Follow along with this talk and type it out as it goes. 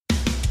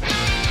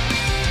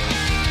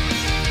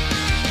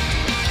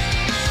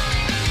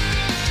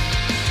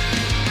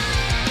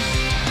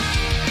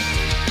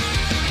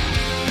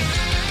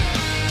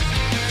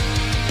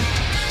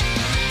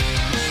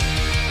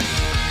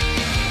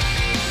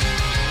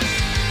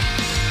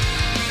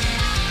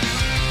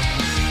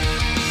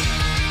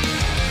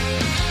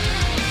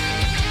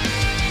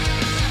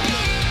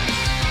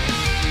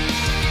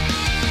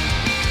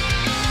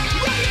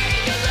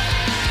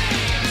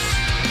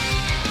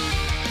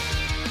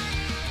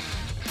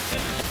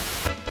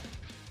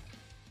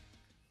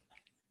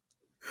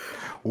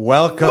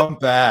Welcome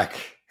back.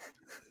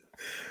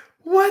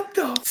 What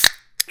the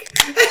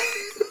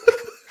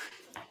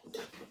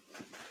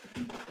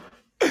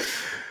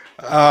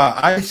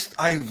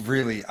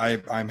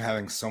I'm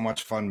having so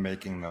much fun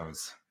making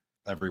those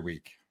every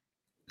week.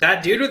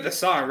 That dude with the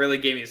song really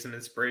gave me some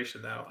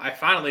inspiration, though. I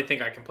finally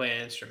think I can play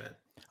an instrument.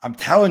 I'm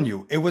telling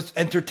you, it was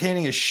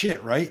entertaining as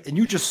shit, right? And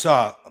you just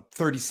saw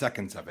 30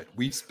 seconds of it.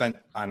 We spent,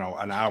 an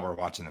hour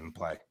watching them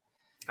play.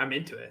 I'm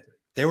into it.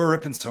 They were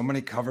ripping so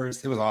many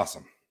covers. It was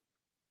awesome.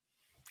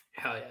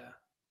 Hell yeah.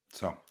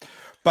 So,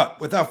 but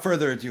without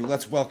further ado,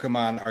 let's welcome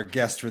on our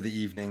guest for the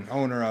evening,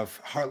 owner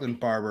of Heartland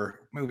Barber.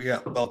 We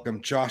got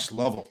welcome Josh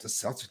Lovell to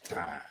Seltzer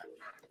Time.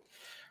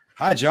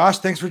 Hi, Josh.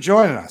 Thanks for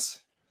joining us.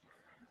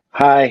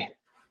 Hi.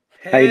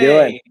 Hey. How you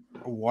doing?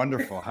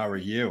 Wonderful. How are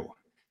you?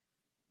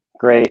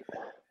 Great.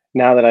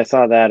 Now that I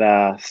saw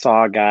that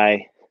saw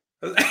guy,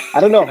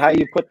 I don't know how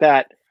you put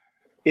that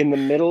in the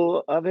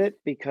middle of it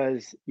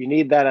because you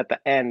need that at the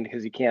end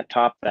because you can't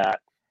top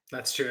that.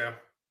 That's true.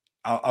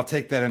 I'll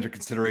take that into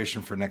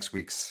consideration for next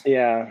week's.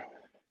 Yeah.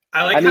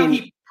 I like how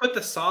he put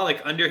the saw like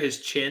under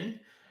his chin.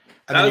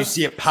 And then you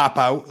see it pop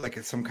out like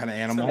it's some kind of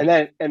animal. And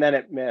then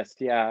it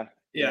missed. Yeah.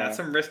 Yeah, that's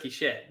some risky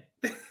shit.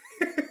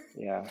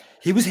 Yeah.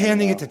 He was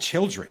handing it to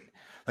children.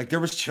 Like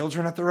there was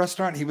children at the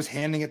restaurant. He was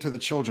handing it to the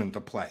children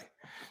to play.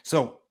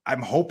 So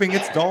I'm hoping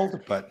it's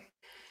dulled, but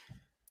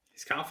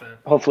he's confident.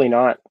 Hopefully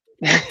not.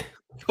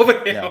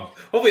 Hopefully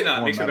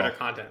not. Makes for better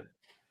content.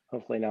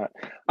 Hopefully not.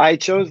 I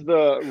chose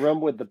the room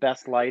with the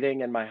best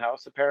lighting in my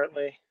house,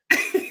 apparently.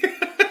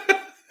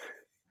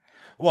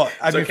 Well,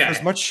 I mean, for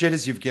as much shit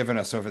as you've given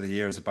us over the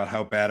years about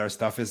how bad our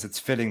stuff is, it's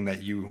fitting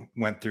that you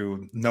went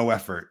through no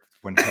effort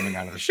when coming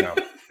onto the show.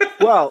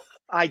 Well,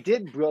 I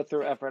did go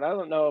through effort. I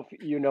don't know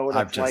if you know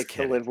what it's like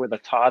to live with a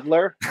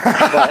toddler,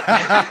 but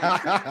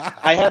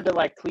I had to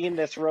like clean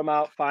this room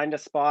out, find a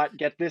spot,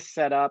 get this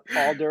set up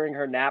all during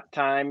her nap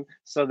time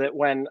so that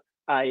when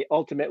I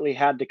ultimately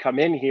had to come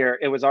in here,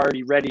 it was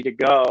already ready to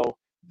go,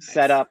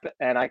 set up,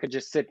 and I could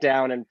just sit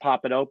down and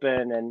pop it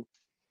open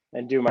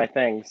and do my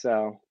thing.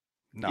 So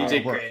no, you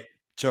did great.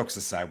 Jokes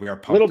aside, we are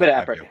pumped. A little bit of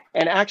effort.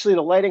 And actually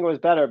the lighting was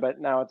better, but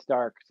now it's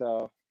dark.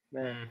 So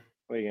what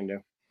are you gonna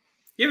do?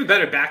 You have a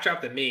better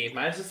backdrop than me.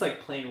 Mine's just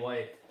like plain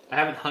white. I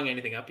haven't hung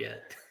anything up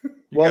yet.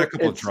 Well, got a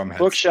couple of drum heads.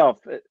 Bookshelf.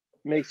 It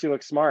makes you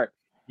look smart,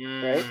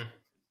 right?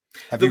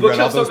 Have you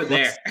read all those books?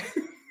 There.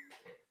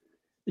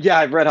 Yeah,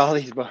 I've read all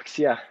these books.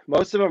 Yeah,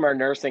 most of them are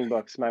nursing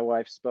books. My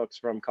wife's books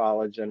from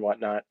college and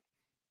whatnot,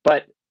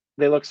 but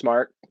they look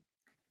smart.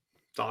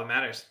 That's all that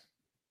matters.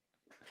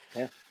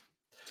 Yeah,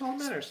 that's all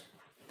that matters.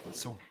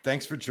 So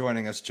thanks for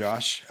joining us,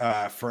 Josh.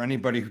 For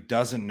anybody who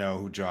doesn't know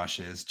who Josh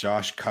is,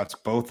 Josh cuts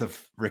both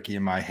of Ricky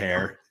and my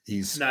hair.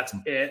 That's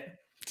it.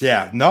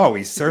 Yeah, no,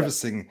 he's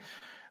servicing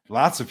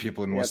lots of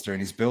people in Worcester,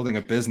 and he's building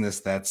a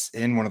business that's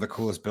in one of the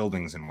coolest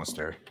buildings in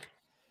Worcester.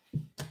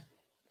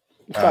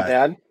 It's not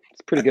bad. It's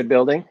a pretty good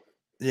building.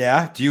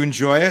 Yeah. Do you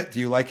enjoy it? Do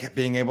you like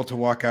being able to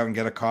walk out and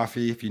get a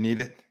coffee if you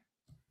need it?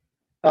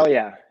 Oh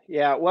yeah.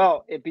 Yeah.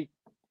 Well,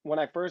 when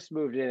I first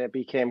moved in, it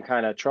became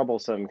kind of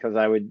troublesome because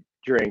I would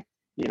drink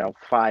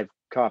 5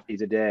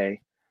 coffees a day.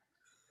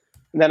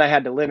 And then I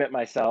had to limit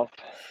myself.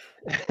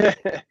 You're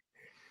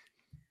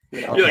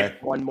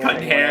like one morning,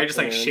 cutting hair, just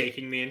like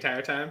shaking the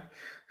entire time.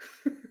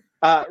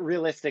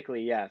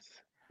 Realistically, yes.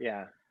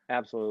 Yeah,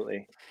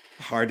 absolutely.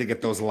 Hard to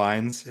get those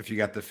lines if you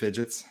got the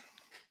fidgets.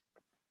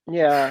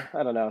 Yeah,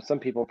 I don't know. Some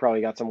people probably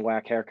got some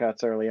whack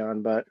haircuts early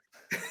on, but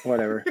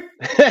whatever.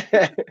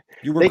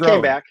 They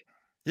came back.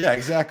 Yeah,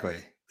 exactly.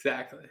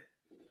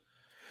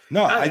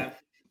 No,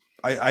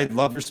 I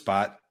love your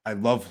spot. I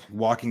love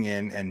walking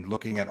in and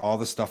looking at all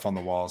the stuff on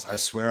the walls. I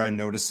swear I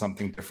notice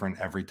something different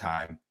every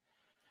time.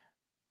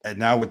 And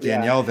now with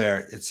Danielle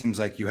there, it seems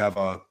like you have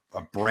a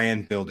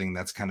brand building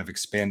that's kind of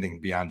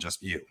expanding beyond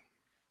just you.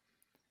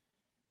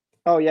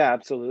 Oh, yeah,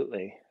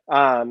 absolutely.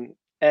 And,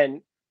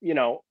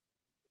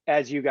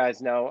 as you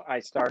guys know, I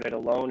started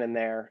alone in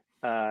there,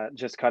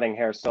 just cutting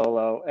hair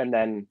solo. And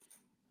then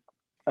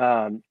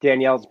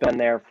Danielle's been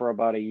there for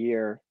about a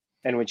year.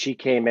 And when she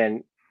came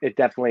in, it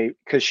definitely,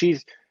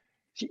 because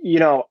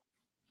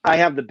I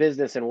have the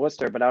business in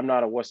Worcester, but I'm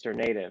not a Worcester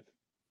native.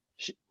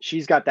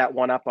 She's got that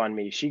one up on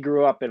me. She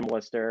grew up in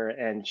Worcester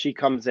and she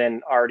comes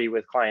in already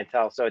with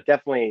clientele. So it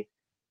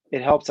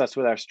helps us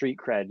with our street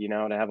cred,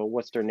 to have a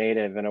Worcester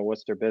native and a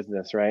Worcester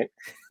business, right?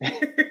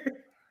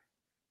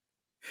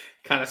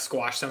 Kind of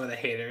squash some of the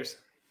haters.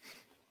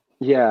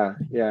 Yeah.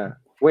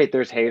 Wait,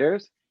 there's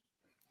haters?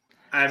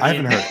 I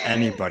haven't heard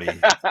anybody.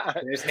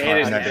 There's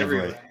haters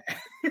everywhere.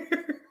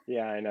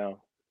 Yeah, I know.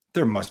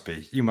 There must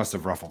be. You must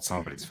have ruffled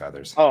somebody's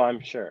feathers. Oh, I'm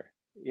sure.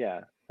 Yeah,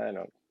 I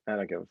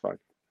don't give a fuck.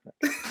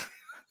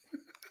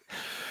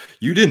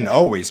 You didn't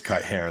always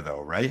cut hair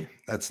though, right?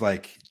 That's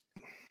like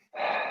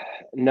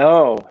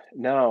No,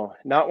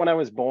 not when I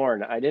was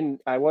born.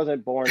 I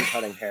wasn't born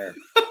cutting hair.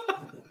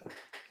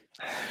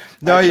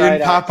 No, you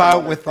didn't pop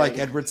out with like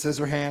Edward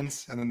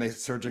Scissorhands and then they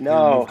surgically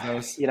removed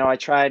those? I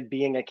tried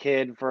being a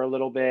kid for a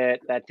little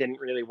bit. That didn't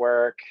really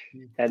work.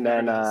 And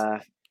then,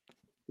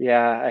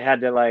 I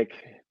had to like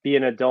be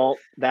an adult.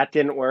 That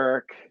didn't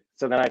work.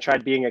 So then I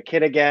tried being a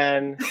kid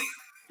again.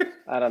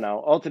 I don't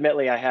know.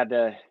 Ultimately, I had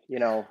to,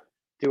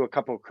 do a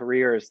couple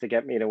careers to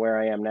get me to where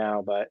I am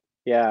now. But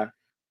yeah.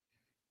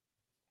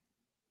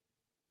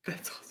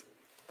 That's awesome.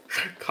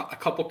 A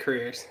couple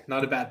careers,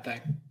 not a bad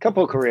thing.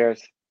 Couple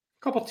careers.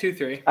 Couple, 2,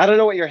 3. I don't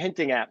know what you're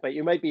hinting at, but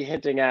you might be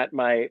hinting at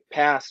my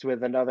past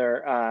with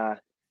another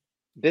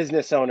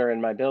business owner in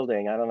my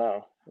building. I don't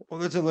know. Well,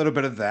 there's a little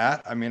bit of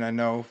that. I mean, I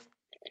know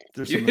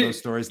there's some of those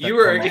stories. You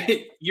were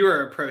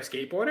a pro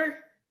skateboarder?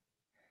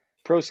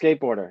 Pro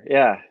skateboarder.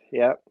 Yeah.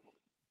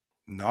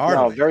 Gnarly.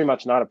 No, very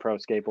much not a pro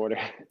skateboarder.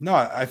 No,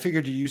 I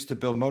figured you used to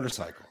build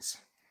motorcycles.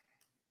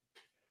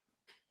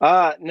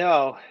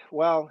 No.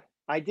 Well,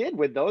 I did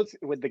with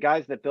the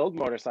guys that build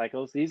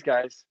motorcycles. These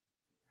guys,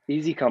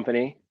 Easy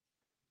Company.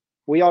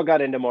 We all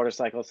got into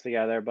motorcycles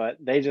together, but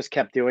they just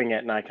kept doing it,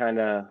 and I kind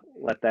of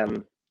let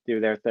them do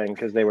their thing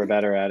because they were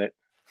better at it.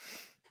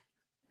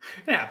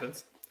 It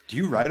happens. Do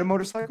you ride a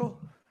motorcycle?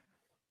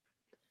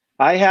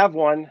 I have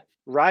one.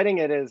 Riding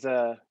it is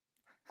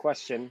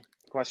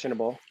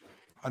questionable.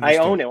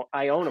 Understood.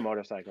 I own a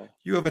motorcycle.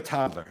 You have a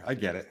toddler. I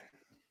get it.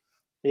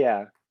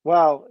 Yeah.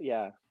 Well,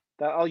 yeah.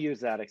 I'll use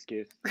that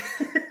excuse.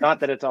 Not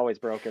that it's always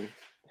broken.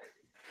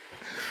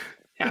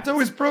 It's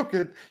always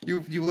broken.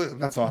 You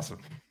that's awesome.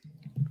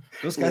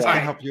 Those guys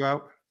can help you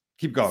out.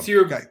 Keep going. So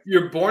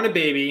you're born a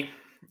baby.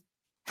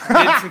 Did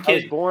some I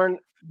was born.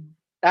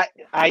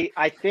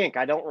 I think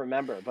I don't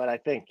remember, but I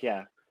think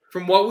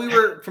From what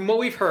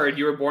we've heard,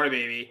 you were born a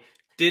baby.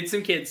 Did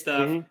some kid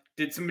stuff. Mm-hmm.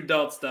 Did some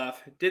adult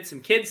stuff. Did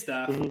some kid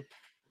stuff. Mm-hmm.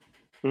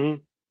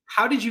 Mm-hmm.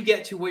 How did you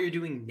get to what you're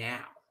doing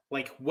now?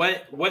 Like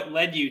what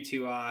led you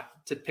to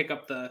pick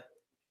up the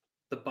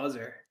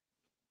buzzer?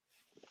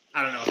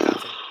 I don't know if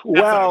that's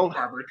well, like a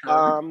barber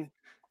term.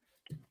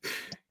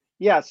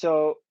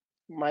 So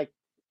my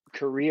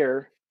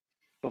career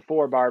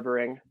before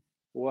barbering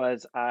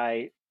was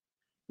I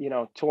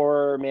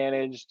tour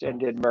managed and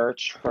did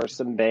merch for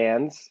some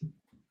bands.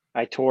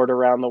 I toured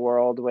around the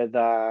world with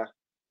a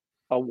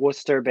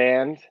Worcester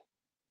band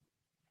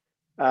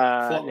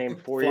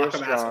named 4 Years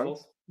Strong.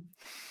 Assholes.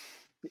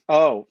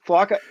 Oh,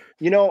 Flock!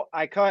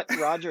 I cut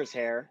Roger's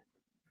hair.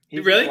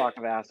 He's really? A flock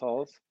of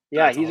assholes.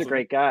 Yeah, That's he's awesome. A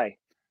great guy.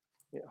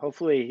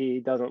 Hopefully he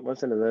doesn't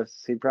listen to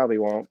this. He probably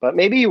won't, but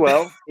maybe he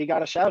will. He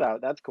got a shout out.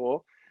 That's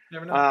cool.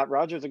 Never know.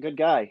 Roger's a good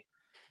guy.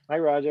 Hi,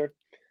 Roger.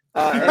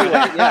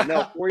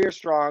 Anyway, 4 Years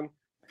Strong,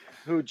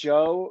 who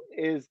Joe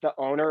is the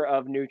owner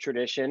of New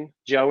Tradition,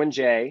 Joe and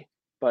Jay,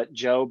 but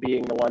Joe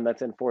being the one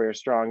that's in 4 Years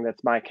Strong,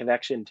 that's my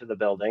connection to the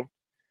building.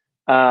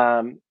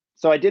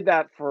 So I did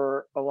that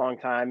for a long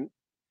time.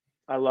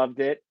 I loved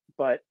it,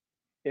 but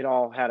it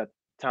all had a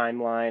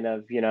timeline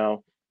of,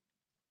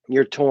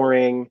 you're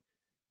touring,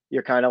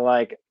 you're kind of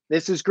like,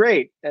 this is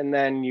great. And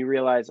then you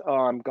realize,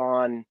 I'm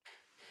gone,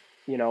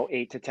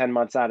 8 to 10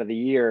 months out of the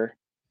year.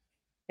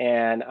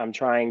 And I'm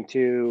trying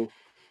to,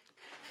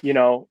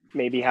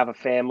 maybe have a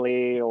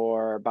family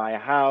or buy a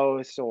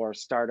house or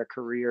start a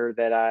career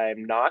that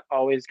I'm not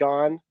always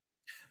gone.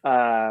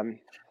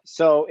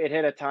 So it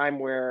hit a time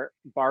where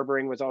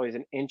barbering was always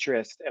an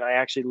interest. And I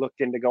actually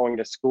looked into going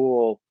to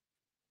school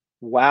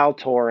while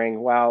touring,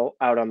 while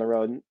out on the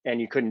road, and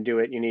you couldn't do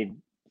it. You need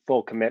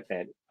full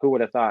commitment. Who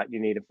would have thought you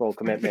need a full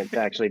commitment to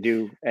actually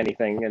do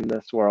anything in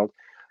this world?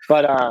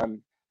 But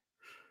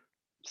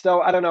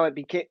so I don't know.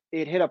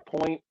 It hit a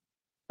point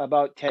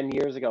about 10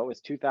 years ago. It was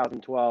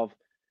 2012,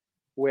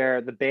 where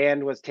the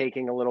band was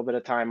taking a little bit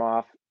of time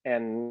off,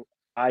 and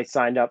I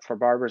signed up for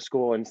barber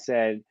school and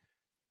said,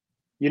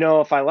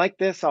 if I like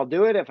this, I'll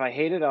do it. If I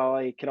hate it,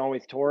 I can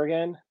always tour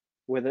again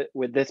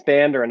with this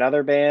band or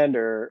another band,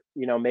 or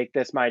make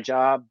this my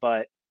job.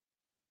 But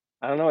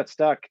I don't know, it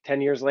stuck.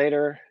 10 years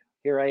later,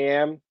 here I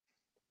am.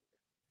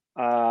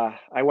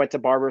 I went to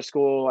barber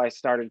school. I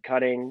started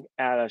cutting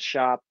at a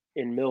shop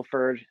in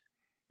Milford.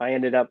 I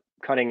ended up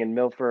cutting in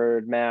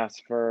Milford,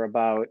 Mass for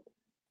about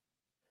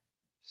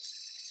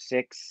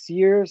 7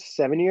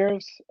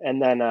 years,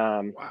 and then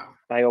wow.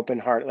 I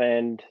opened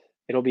Heartland.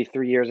 It'll be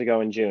 3 years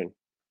ago in June.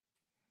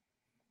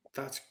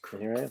 That's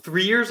crazy. Right.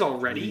 3 years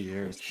already? 3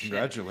 years.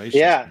 Congratulations.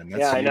 Yeah, man.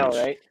 That's I know,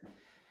 right?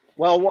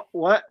 Well,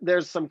 what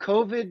there's some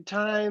COVID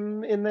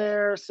time in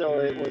there, so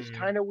it was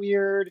kind of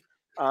weird.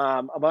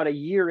 About a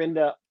year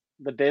into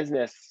the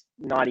business,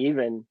 not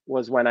even,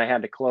 was when I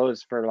had to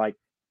close for like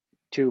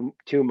two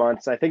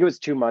months. I think it was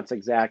 2 months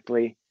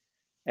exactly.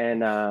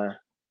 And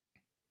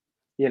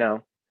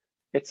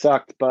it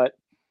sucked, but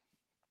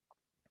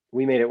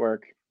we made it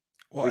work.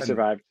 Well, we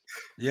survived.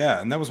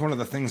 Yeah, and that was one of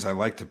the things I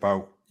liked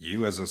about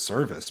you as a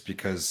service,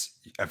 because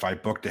if I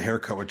booked a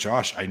haircut with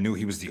Josh, I knew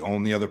he was the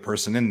only other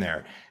person in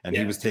there, and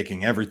he was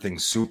taking everything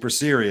super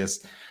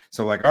serious.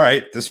 So like, all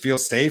right, this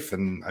feels safe,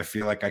 and I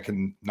feel like I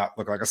can not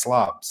look like a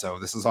slob. So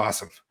this is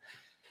awesome.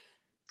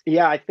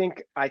 Yeah, I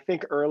think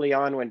early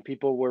on, when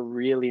people were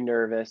really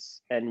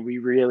nervous and we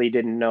really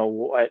didn't know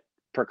what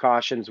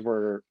precautions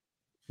were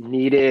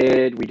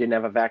needed, we didn't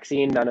have a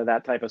vaccine, none of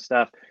that type of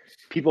stuff,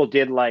 people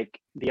did like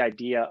the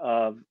idea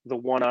of the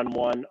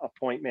one-on-one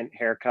appointment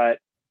haircut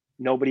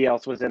Nobody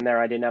else was in there.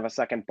 I didn't have a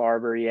second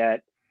barber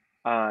yet.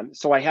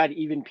 So I had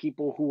even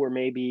people who were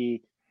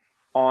maybe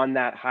on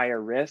that higher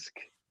risk,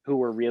 who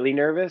were really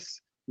nervous,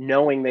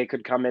 knowing they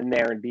could come in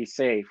there and be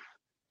safe.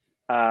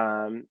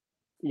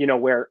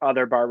 Where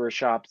other barber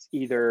shops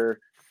either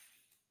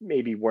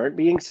maybe weren't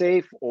being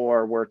safe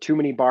or were too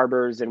many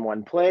barbers in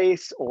one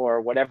place or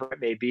whatever it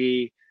may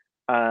be.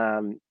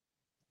 I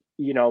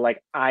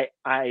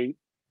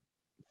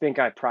think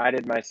I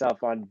prided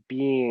myself on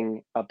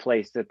being a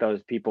place that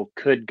those people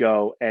could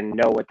go and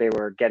know what they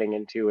were getting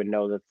into and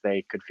know that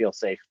they could feel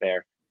safe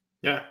there.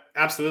 Yeah,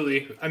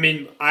 absolutely. I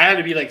mean, I had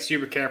to be like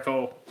super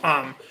careful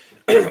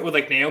with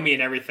like Naomi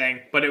and everything,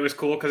 but it was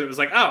cool because it was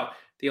like, oh,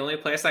 the only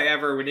place I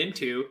ever went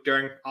into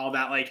during all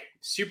that like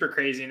super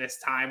craziness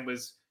time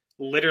was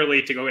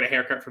literally to go get a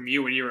haircut from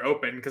you when you were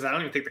open, because I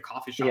don't even think the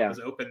coffee shop was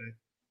open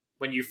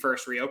when you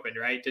first reopened,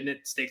 right? Didn't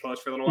it stay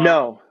closed for a little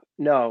while?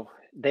 No,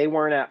 they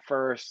weren't at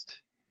first.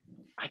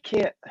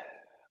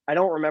 I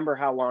don't remember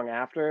how long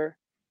after,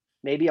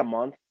 maybe a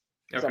month,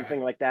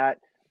 something like that.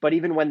 But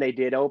even when they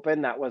did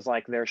open, that was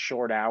like their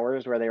short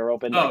hours where they were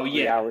open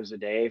 3 hours a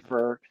day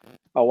for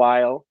a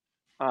while.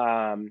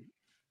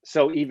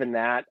 So even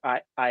that,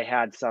 I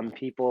had some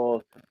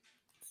people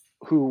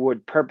who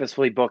would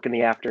purposefully book in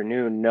the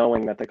afternoon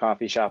knowing that the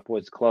coffee shop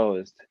was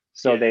closed.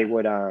 So they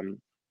would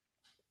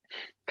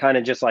kind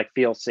of just like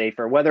feel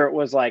safer, whether it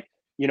was like,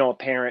 a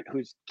parent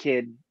whose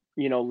kid,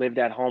 lived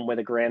at home with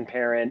a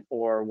grandparent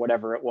or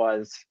whatever it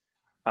was,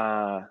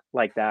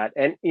 like that.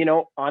 And,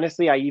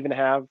 honestly, I even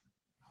have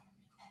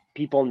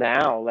people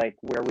now, like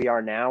where we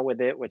are now with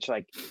it, which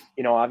like,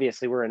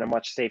 obviously we're in a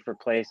much safer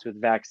place with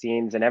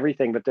vaccines and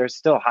everything, but there's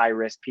still high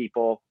risk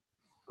people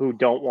who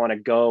don't want to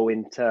go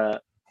into,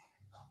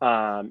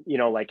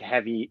 like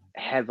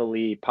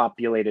heavily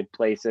populated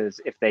places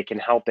if they can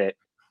help it,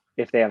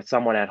 if they have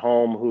someone at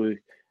home who's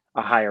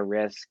a higher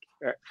risk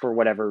for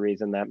whatever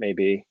reason that may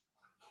be.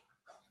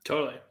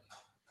 Totally.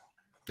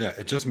 Yeah,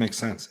 it just makes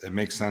sense. It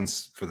makes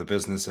sense for the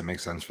business. It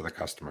makes sense for the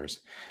customers.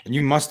 And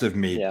you must have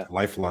made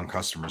lifelong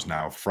customers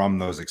now from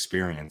those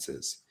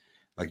experiences.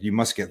 Like you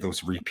must get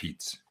those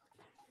repeats.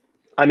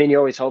 I mean, you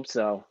always hope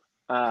so.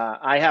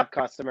 I have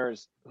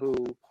customers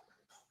who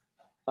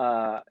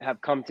have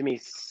come to me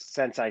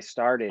since I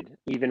started,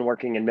 even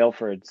working in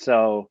Milford.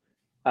 So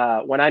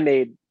when I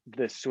made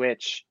the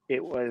switch,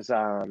 it was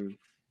I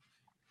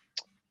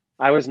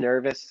was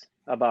nervous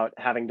about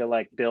having to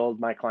like build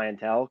my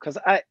clientele because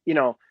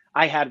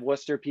I had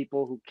Worcester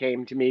people who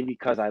came to me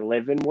because I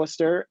live in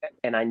Worcester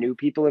and I knew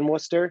people in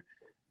Worcester.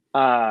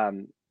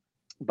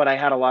 But I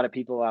had a lot of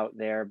people out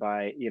there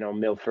by,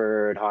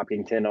 Milford,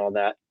 Hopkinton, all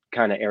that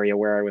kind of area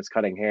where I was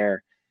cutting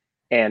hair.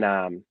 And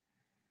a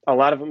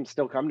lot of them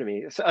still come to me.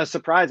 It's a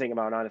surprising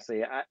amount,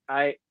 honestly.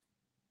 I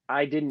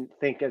didn't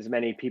think as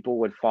many people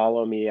would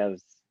follow me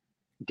as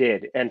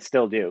did and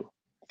still do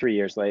 3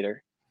 years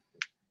later.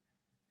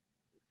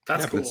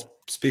 That's cool. It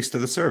speaks to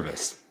the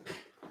service.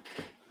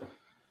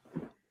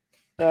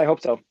 I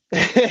hope so.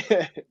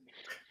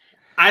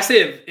 I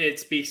say it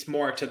speaks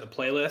more to the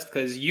playlist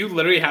because you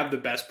literally have the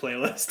best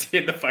playlist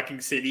in the fucking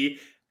city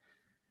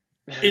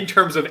in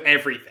terms of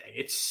everything.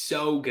 It's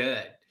so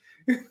good.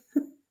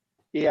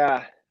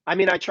 Yeah. I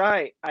mean, I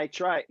try,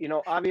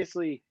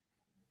 obviously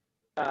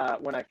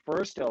when I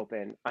first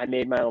opened, I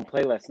made my own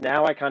playlist.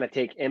 Now I kind of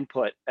take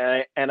input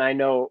and I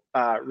know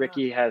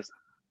Ricky has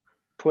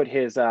put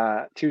his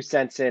 2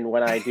 cents in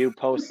when I do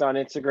posts on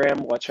Instagram.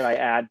 What should I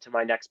add to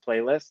my next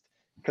playlist?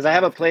 Because I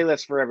have a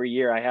playlist for every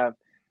year. I have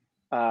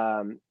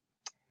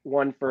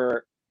one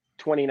for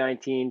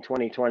 2019,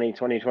 2020,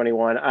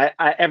 2021. I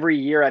every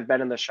year I've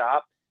been in the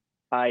shop,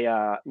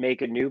 I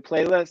make a new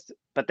playlist,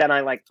 but then I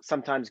like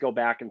sometimes go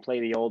back and play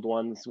the old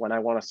ones when I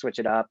want to switch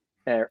it up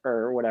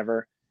or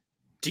whatever.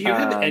 Do you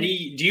have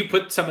do you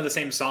put some of the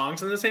same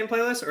songs in the same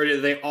playlist, or are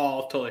they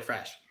all totally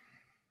fresh?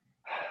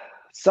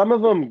 Some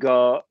of them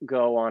go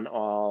on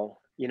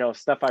all,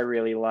 stuff I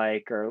really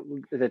like, or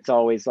it's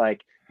always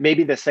like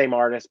maybe the same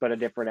artist but a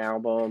different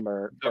album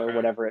or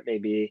whatever it may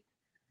be.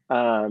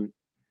 And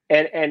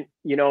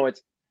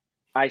it's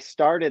I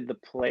started the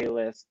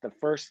playlist. The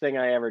first thing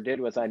I ever did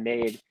was I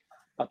made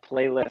a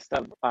playlist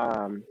of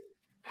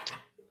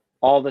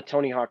all the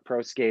Tony Hawk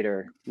Pro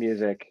Skater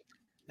music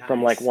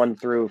from like 1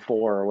 through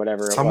 4 or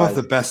whatever. Some of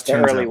the best the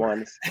early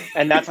ones,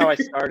 and that's how I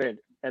started.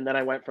 And then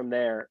I went from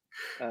there,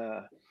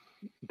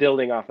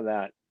 building off of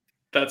that.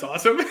 That's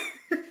awesome.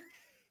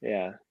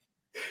 Yeah.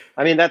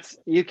 I mean,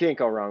 you can't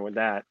go wrong with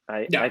that.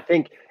 I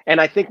think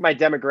my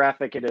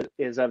demographic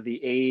is of the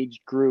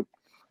age group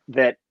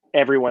that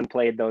everyone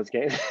played those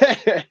games.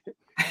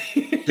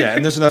 Yeah,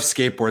 and there's enough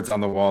skateboards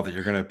on the wall that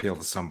you're going to appeal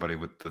to somebody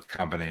with the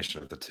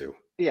combination of the two.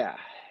 Yeah,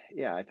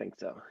 I think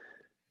so.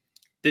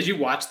 Did you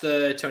watch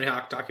the Tony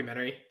Hawk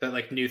documentary, that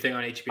like new thing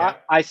on HBO?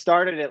 I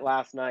started it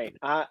last night.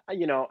 I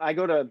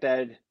go to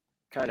bed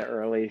kind of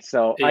early,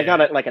 so I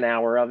got it like an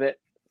hour of it,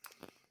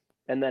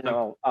 and then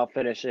I'll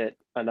finish it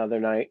another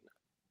night.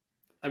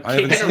 I'm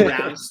kicking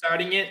around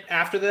starting it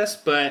after this,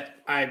 but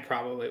I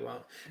probably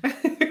won't.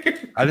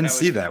 I didn't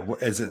see that.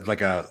 Is it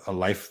like a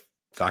life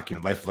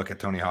document Life Look at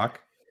Tony Hawk?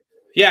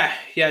 Yeah.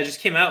 It just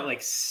came out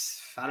like,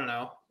 I don't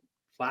know,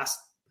 last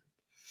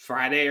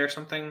Friday or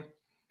something.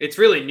 It's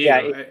really new.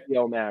 Yeah,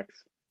 HBO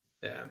Max.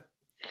 Yeah.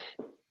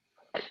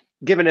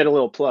 Giving it a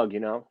little plug,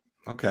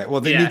 Okay.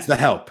 Well, it needs the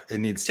help.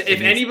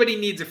 If anybody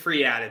needs a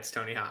free ad, it's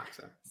Tony Hawk.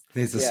 So. It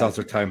needs the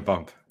seltzer time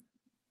bump.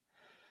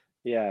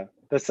 Yeah,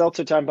 the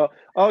seltzer time bump.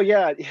 Oh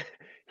yeah,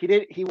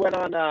 he went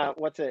on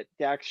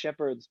Dax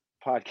Shepard's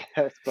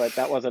podcast, but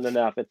that wasn't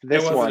enough. It's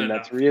this one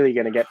that's really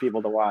going to get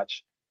people to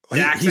watch.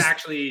 Dax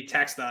actually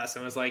texted us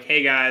and was like,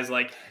 "Hey guys,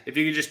 like if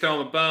you could just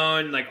throw him a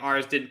bone, like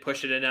ours didn't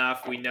push it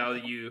enough. We know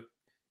that you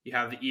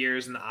have the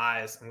ears and the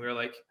eyes," and we were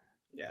like,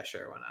 "Yeah,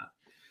 sure, why not?"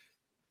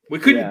 We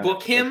couldn't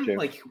book him.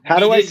 Like, how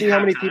do I see how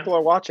many people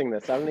are watching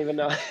this? I don't even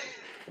know.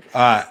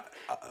 I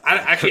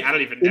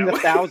don't even know. In the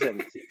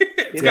thousands.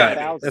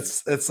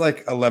 It's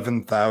like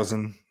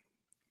 11,000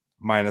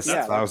 minus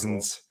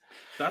thousands.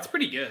 Cool. That's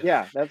pretty good.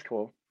 Yeah, that's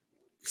cool.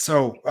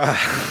 So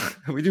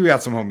we do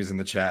have some homies in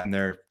the chat, and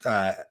they're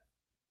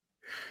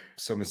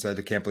someone said,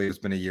 "I can't believe it's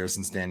been a year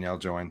since Danielle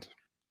joined."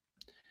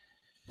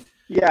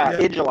 Yeah,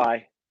 in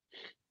July.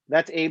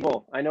 That's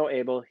Abel. I know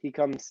Abel. He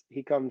comes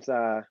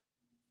for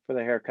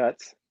the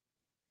haircuts.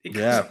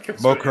 Yeah,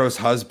 Mokro's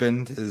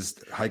husband is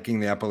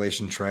hiking the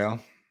Appalachian Trail.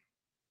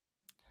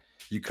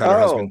 You cut her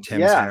husband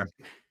Tim's hair.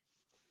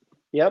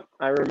 Yep,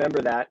 I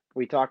remember that.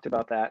 We talked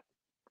about that.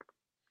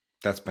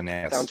 That's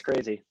bananas. Sounds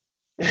crazy.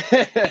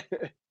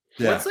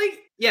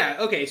 Yeah.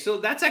 Okay, so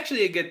that's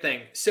actually a good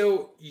thing.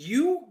 So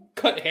you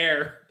cut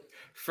hair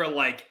for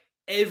like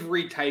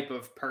every type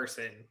of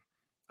person,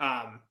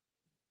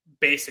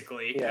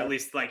 basically. At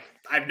least like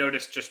I've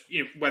noticed, just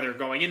whether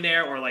going in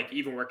there or like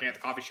even working at the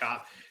coffee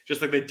shop,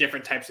 just like the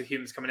different types of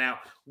humans coming out.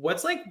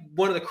 What's like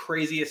one of the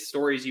craziest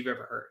stories you've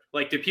ever heard?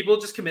 Like, do people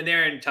just come in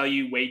there and tell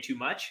you way too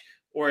much,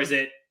 or is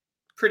it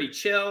pretty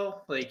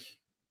chill? Like,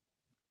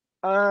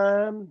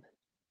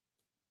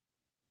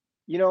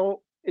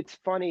 it's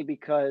funny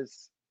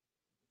because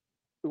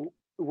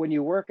when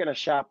you work in a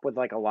shop with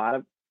like a lot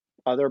of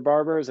other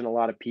barbers and a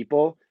lot of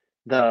people,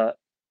 the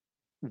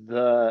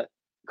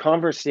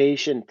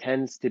conversation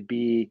tends to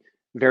be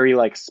very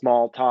like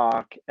small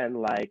talk and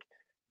like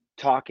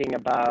talking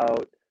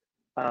about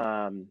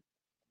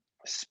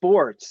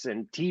sports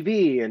and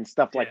TV and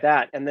stuff like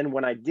that. And then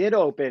when I did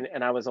open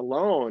and I was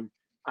alone,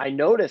 I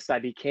noticed I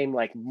became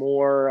like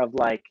more of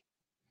like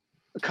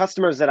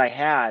customers that I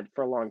had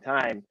for a long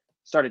time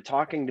started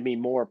talking to me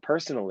more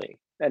personally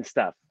and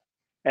stuff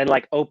and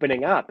like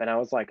opening up. And I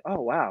was like, oh,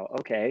 wow.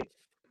 Okay.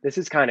 This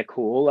is kind of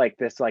cool. Like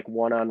this, like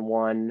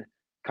one-on-one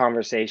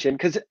conversation.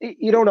 Cause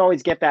you don't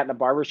always get that in a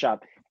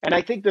barbershop. And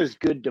I think there's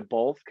good to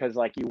both. Cause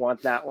like you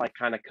want that like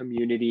kind of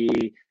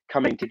community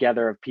coming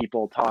together of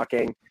people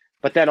talking,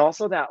 but then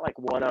also that like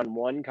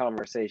one-on-one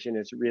conversation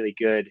is really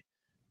good.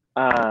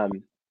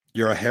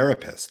 You're a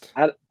therapist.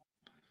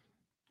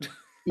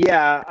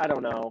 Yeah, I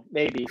don't know.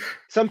 Maybe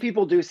some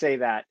people do say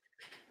that.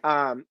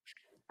 I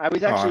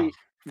was actually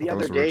the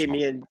other day,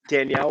 me and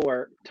Danielle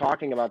were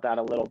talking about that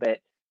a little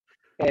bit,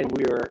 and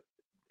we were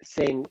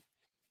saying,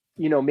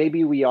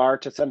 maybe we are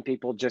to some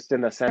people just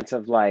in the sense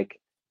of like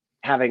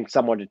having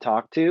someone to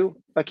talk to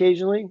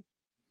occasionally.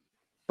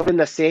 But in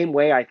the same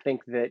way, I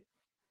think that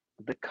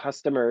the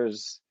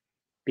customers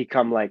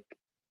become like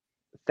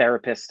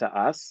therapists to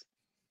us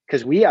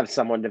because we have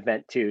someone to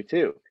vent to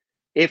too,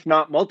 if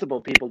not multiple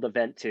people to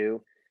vent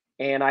to.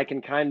 And I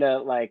can kind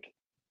of like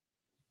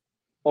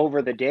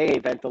over the day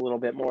vent a little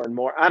bit more and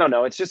more. I don't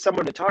know. It's just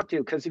someone to talk to.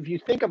 Because if you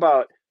think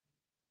about,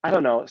 I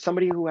don't know,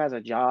 somebody who has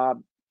a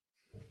job,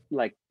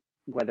 like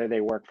whether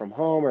they work from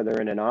home or they're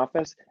in an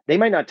office, they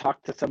might not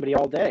talk to somebody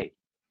all day.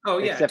 Oh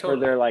yeah, except for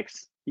their like,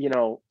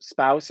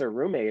 spouse or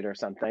roommate or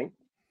something.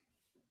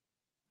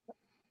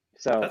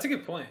 So that's a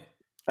good point.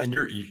 And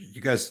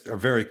you guys are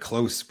very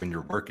close when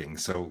you're working.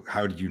 So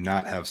how do you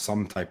not have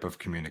some type of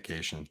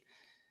communication?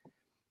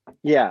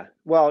 Yeah,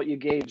 well, you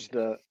gauge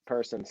the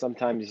person.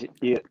 Sometimes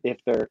if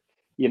they're,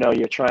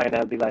 you're trying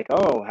to be like,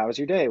 oh, how was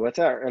your day? What's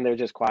up? And they're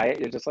just quiet.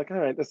 You're just like, all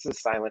right, this is a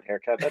silent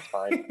haircut. That's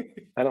fine.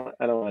 I don't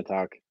want to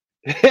talk.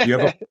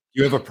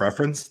 You have a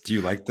preference? Do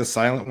you like the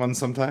silent one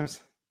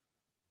sometimes?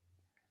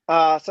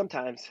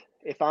 Sometimes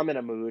if I'm in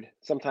a mood,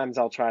 sometimes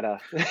I'll try to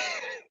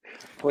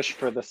push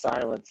for the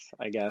silence,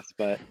 I guess,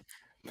 but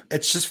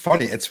it's just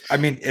funny.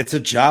 It's a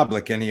job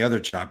like any other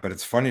job, but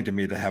it's funny to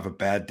me to have a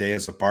bad day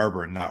as a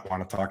barber and not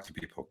want to talk to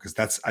people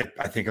because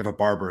I think of a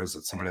barber as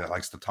somebody that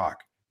likes to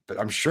talk, but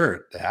I'm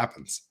sure it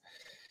happens.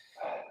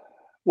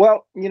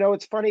 Well,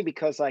 it's funny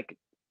because like,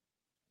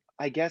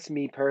 I guess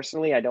me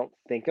personally, I don't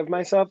think of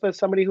myself as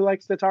somebody who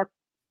likes to talk,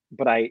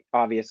 but I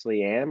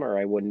obviously am, or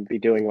I wouldn't be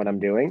doing what I'm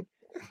doing.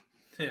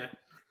 Yeah.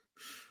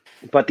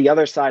 But the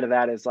other side of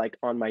that is like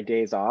on my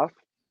days off,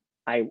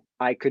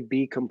 I could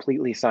be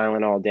completely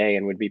silent all day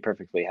and would be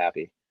perfectly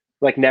happy.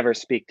 Like never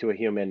speak to a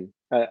human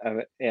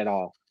at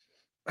all.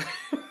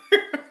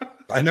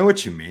 I know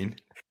what you mean.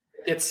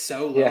 It's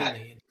so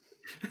lonely.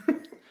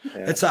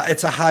 Yeah. It's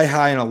a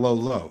high and a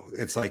low.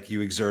 It's like you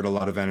exert a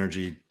lot of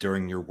energy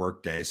during your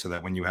work day so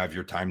that when you have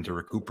your time to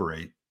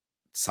recuperate,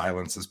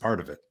 silence is part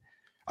of it.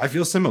 I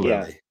feel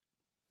similarly.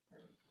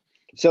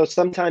 So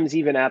sometimes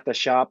even at the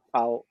shop,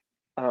 I'll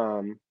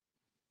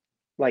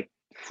like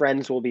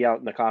friends will be out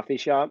in the coffee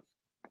shop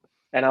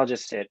and I'll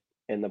just sit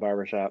in the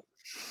barber shop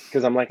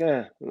because I'm like,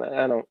 I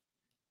don't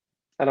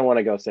want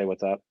to go say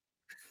what's up.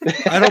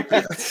 I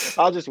don't.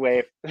 I'll just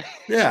wave.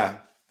 Yeah.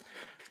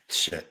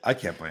 Shit, I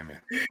can't blame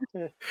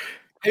you.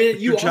 I mean,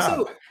 you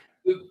also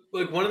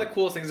like one of the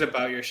coolest things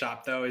about your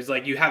shop though is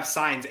like you have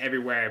signs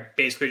everywhere,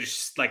 basically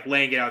just like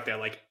laying it out there,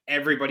 like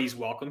everybody's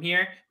welcome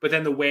here. But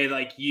then the way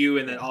like you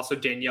and then also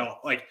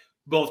Danielle like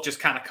both just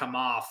kind of come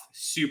off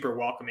super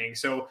welcoming.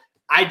 So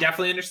I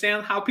definitely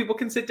understand how people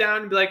can sit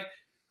down and be like,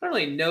 I don't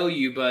really know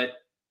you, but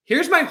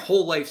here's my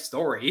whole life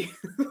story.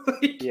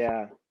 Like,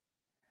 yeah.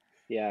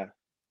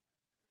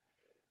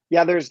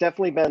 There's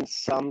definitely been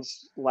some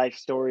life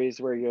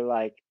stories where you're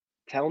like,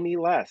 tell me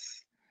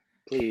less,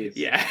 please.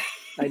 Yeah.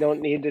 I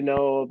don't need to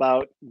know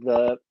about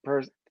the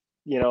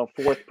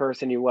fourth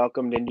person you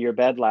welcomed into your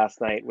bed last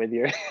night with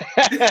your.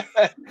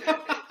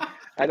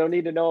 I don't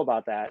need to know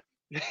about that.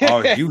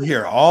 Oh, you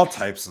hear all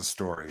types of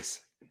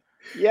stories.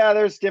 Yeah,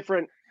 there's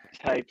different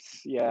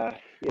types. Yeah,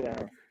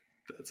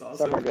 that's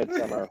awesome. Some are good,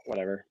 some are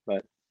whatever.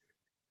 But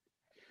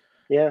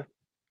yeah.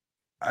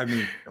 I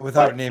mean,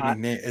 without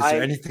naming names, is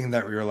there anything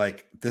that we were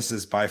like, this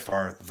is by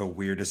far the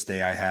weirdest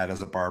day I had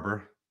as a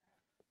barber?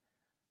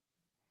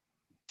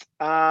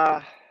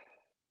 I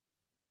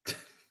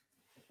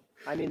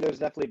mean, there's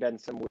definitely been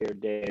some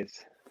weird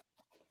days.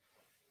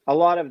 A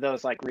lot of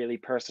those like really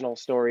personal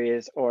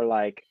stories or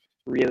like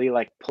really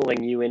like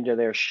pulling you into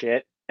their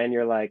shit and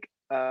you're like,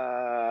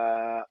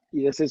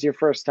 this is your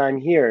first time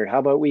here. How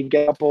about we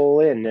get a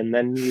bowl in and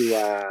then you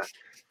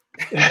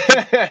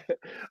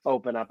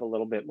open up a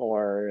little bit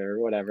more or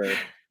whatever.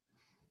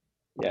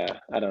 Yeah,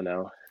 I don't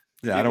know.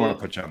 Yeah, I don't want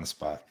to put you on the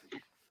spot.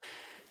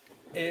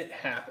 It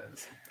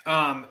happens.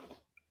 Are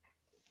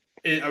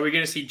we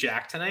going to see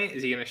Jack tonight?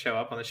 Is he going to show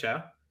up on the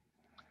show?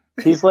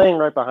 He's laying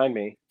right behind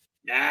me.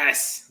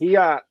 Yes.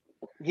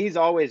 He's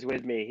always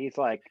with me. He's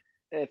like,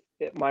 if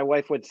my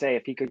wife would say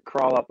if he could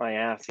crawl up my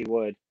ass, he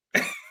would.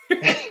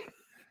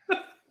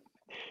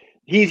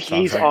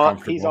 he's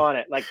on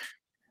it. Like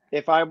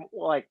if I'm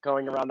like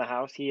going around the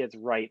house, he is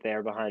right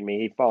there behind me.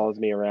 He follows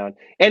me around,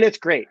 and it's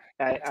great.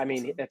 I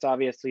mean, it's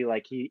obviously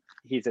like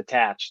he's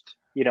attached.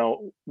 You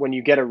know, when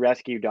you get a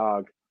rescue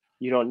dog,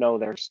 you don't know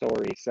their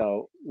story,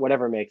 so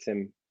whatever makes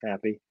him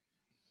happy.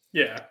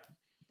 Yeah.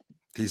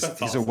 He's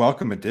awesome. A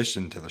welcome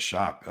addition to the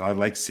shop. I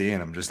like seeing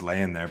him just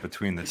laying there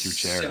between the two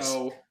chairs.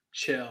 So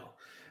chill.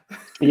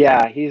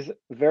 Yeah, he's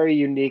very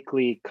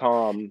uniquely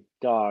calm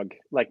dog,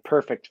 like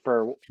perfect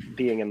for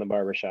being in the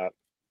barbershop.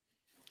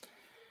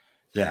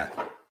 Yeah.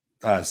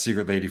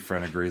 Secret lady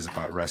friend agrees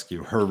about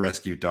rescue. Her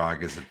rescue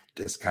dog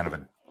is kind of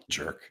a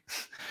jerk.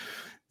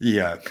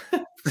 Yeah.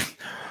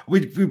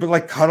 we were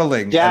like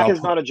cuddling. Jack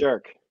is not a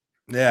jerk.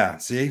 Yeah.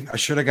 See, I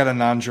should have got a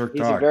non-jerk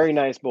dog. He's a very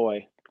nice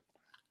boy.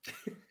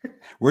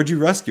 Where'd you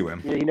rescue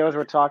him? Yeah, he knows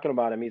we're talking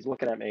about him. He's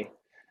looking at me.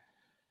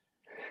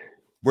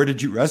 Where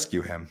did you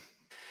rescue him?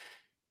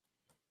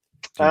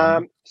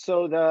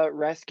 So the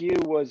rescue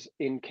was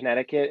in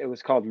Connecticut. It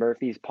was called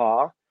Murphy's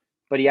Paw,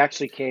 but he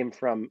actually came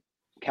from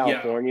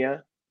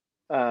California,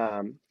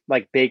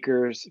 like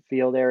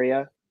Bakersfield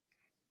area.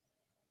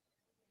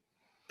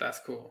 That's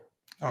cool.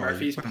 Oh,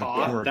 Murphy's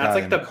Paw. That's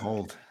like the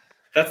cold.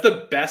 That's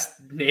the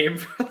best name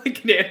for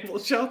like an animal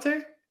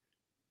shelter.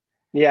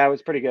 Yeah, it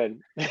was pretty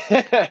good.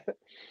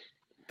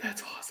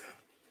 That's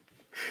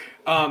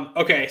awesome.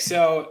 Okay,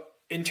 so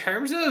in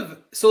terms of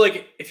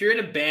like if you're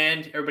in a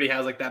band, everybody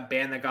has like that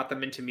band that got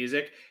them into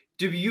music.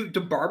 Do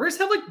barbers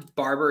have like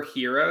barber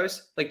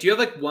heroes? Like, do you have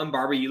like one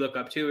barber you look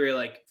up to where you're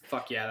like,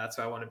 fuck yeah, that's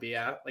what I want to be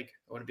at? Like,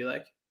 I want to be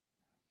like.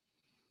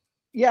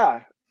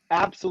 Yeah,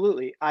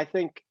 absolutely. I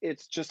think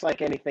it's just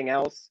like anything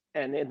else.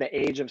 And in the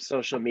age of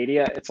social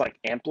media, it's like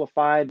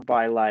amplified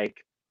by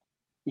like,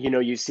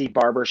 you see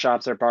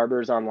barbershops or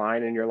barbers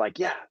online and you're like,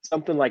 yeah,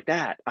 something like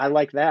that. I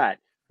like that.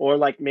 Or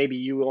like maybe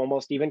you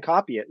almost even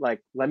copy it.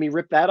 Like, let me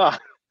rip that off.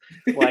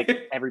 Like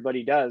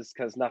everybody does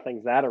because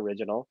nothing's that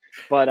original.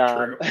 But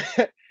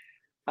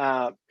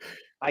I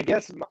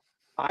guess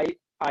I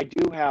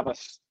do have a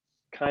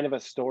kind of a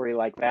story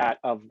like that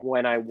of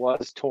when I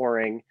was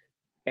touring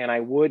and I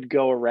would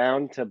go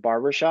around to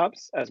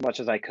barbershops as much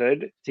as I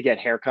could to get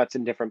haircuts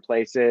in different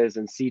places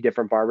and see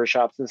different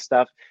barbershops and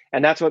stuff.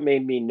 And that's what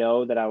made me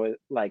know that I was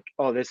like,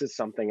 oh, this is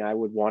something I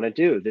would want to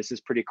do. This is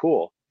pretty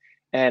cool.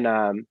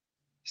 And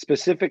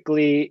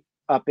specifically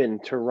up in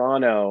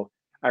Toronto,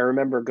 I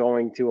remember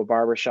going to a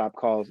barbershop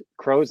called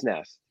Crow's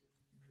Nest.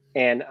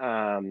 And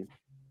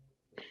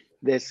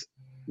this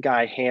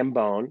guy,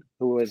 Hambone,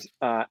 who was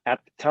at the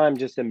time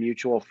just a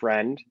mutual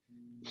friend,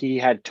 he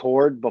had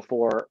toured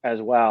before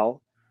as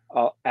well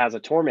as a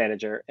tour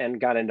manager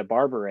and got into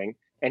barbering,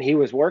 and he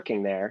was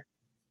working there.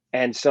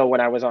 And so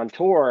when I was on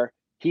tour,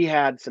 he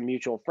had some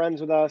mutual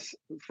friends with us,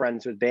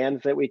 friends with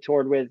bands that we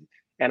toured with.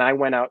 And I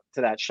went out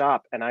to that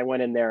shop and I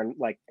went in there and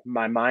like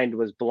my mind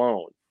was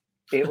blown.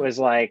 It was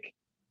like,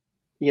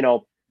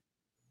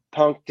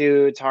 punk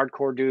dudes,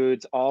 hardcore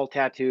dudes, all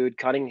tattooed,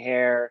 cutting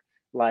hair,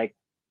 like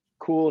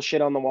cool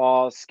shit on the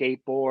walls,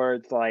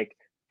 skateboards, like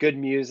good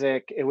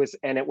music. It was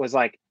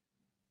like,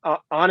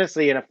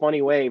 honestly, in a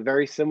funny way,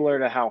 very similar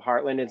to how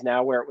Heartland is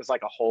now, where it was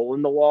like a hole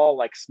in the wall,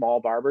 like small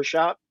barber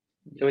shop.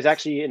 It was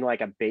actually in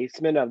like a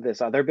basement of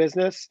this other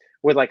business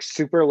with like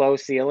super low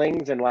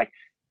ceilings, and like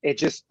it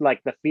just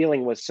like the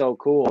feeling was so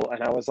cool.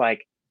 And I was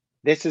like,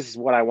 this is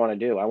what I want to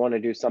do. I want to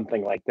do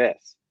something like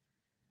this.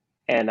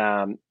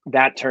 And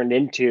that turned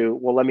into,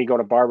 well, let me go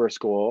to barber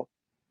school.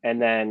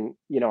 And then,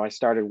 I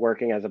started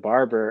working as a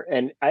barber.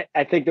 And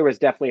I think there was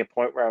definitely a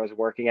point where I was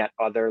working at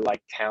other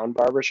like town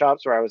barber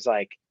shops where I was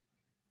like,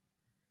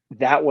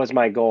 that was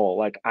my goal.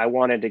 Like I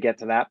wanted to get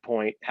to that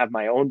point, have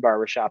my own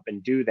barbershop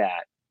and do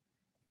that.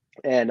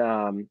 And,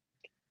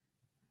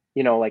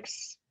 like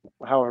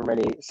however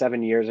many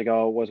 7 years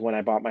ago was when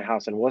I bought my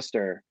house in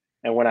Worcester.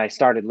 And when I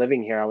started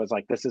living here, I was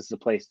like, this is the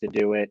place to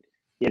do it.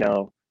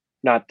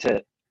 Not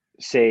to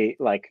say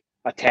like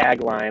a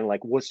tagline,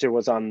 like Worcester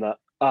was on the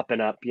up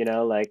and up,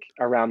 like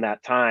around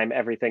that time,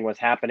 everything was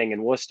happening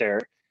in Worcester,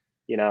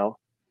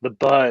 the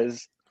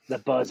buzz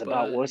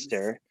about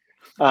Worcester.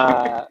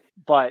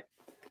 But,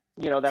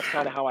 that's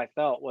kind of how I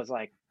felt, was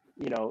like,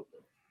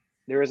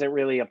 there isn't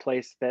really a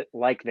place that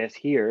like this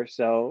here.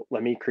 So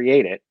let me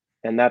create it.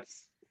 And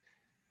that's,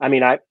 I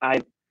mean,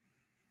 I've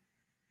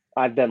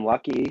been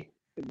lucky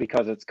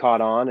because it's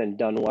caught on and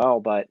done well,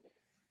 but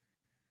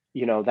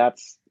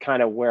that's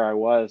kind of where I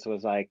was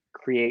like,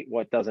 create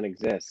what doesn't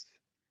exist,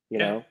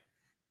 know?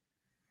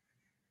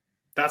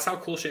 That's how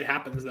cool shit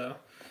happens though.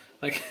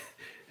 Like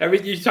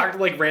you talk to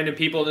like random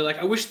people and they're like,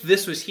 I wish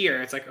this was here.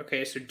 It's like,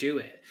 okay, so do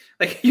it.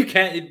 Like you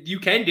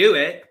can do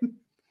it.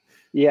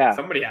 Yeah.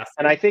 Somebody has to.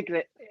 And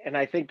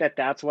I think that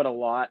that's what a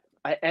lot,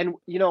 I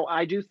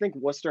do think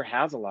Worcester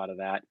has a lot of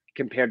that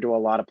compared to a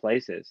lot of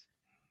places.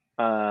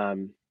 I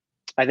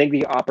think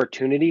the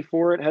opportunity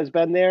for it has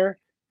been there.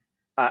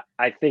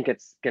 I think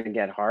it's going to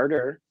get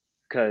harder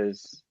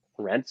because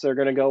rents are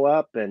going to go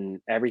up and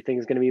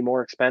everything's going to be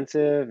more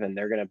expensive, and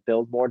they're going to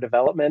build more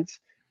developments,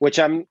 which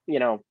I'm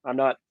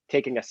not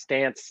taking a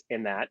stance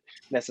in that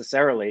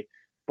necessarily.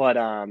 But,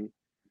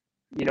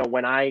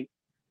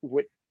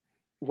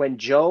 when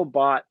Joe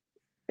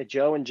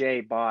and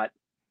Jay bought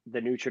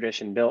the New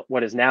Tradition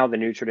what is now the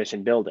New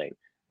Tradition building,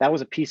 that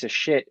was a piece of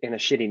shit in a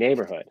shitty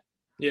neighborhood.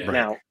 Yeah. Right.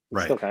 Now,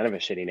 Right. Still kind of a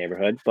shitty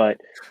neighborhood,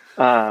 but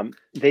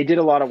they did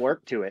a lot of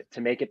work to it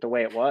to make it the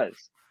way it was.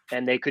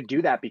 And they could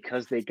do that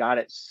because they got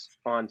it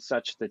on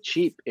such the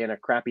cheap in a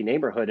crappy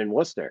neighborhood in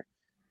Worcester.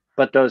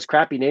 But those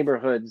crappy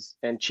neighborhoods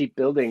and cheap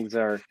buildings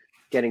are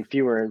getting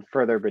fewer and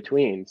further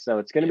between. So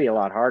it's going to be a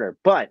lot harder.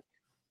 But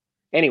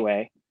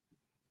anyway,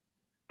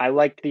 I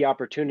liked the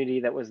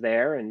opportunity that was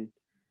there. And,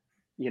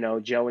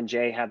 Joe and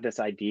Jay had this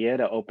idea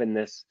to open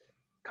this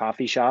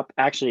coffee shop.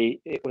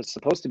 Actually, it was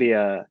supposed to be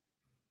a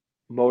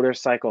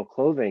motorcycle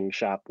clothing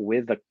shop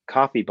with a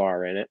coffee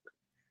bar in it.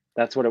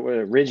 That's what it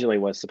originally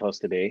was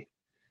supposed to be.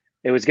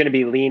 It was going to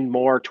be leaned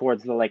more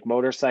towards the like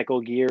motorcycle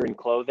gear and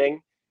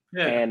clothing.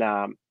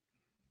 Yeah.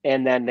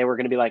 And then they were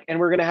going to be like, and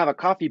we're going to have a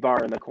coffee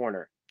bar in the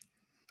corner.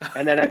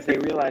 And then as they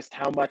realized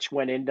how much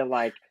went into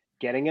like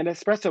getting an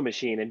espresso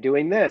machine and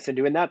doing this and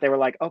doing that, they were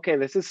like, okay,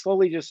 this is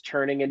slowly just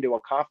turning into a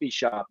coffee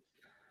shop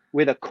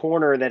with a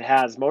corner that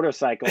has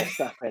motorcycle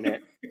stuff in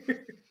it,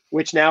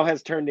 which now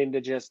has turned into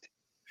just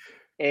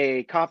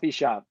a coffee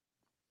shop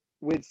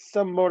with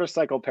some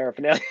motorcycle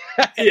paraphernalia.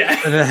 Yeah.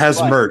 And it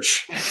has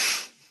merch.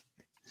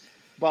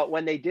 But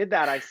when they did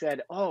that, I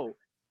said, oh,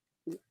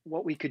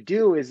 what we could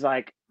do is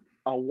like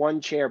a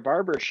one-chair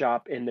barber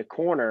shop in the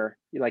corner.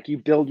 Like you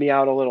build me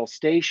out a little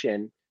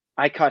station.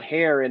 I cut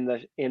hair in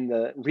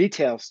the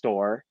retail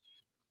store,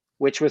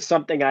 which was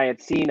something I had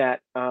seen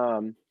at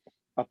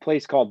a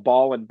place called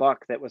Ball and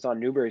Buck that was on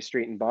Newbury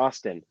Street in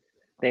Boston.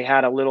 They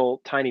had a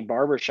little tiny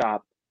barber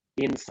shop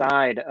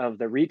inside of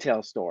the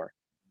retail store.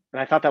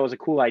 And I thought that was a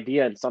cool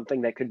idea and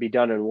something that could be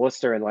done in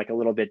Worcester in like a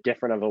little bit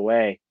different of a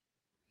way.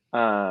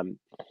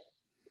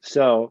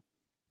 So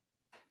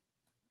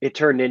it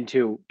turned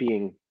into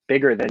being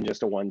bigger than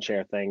just a one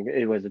chair thing.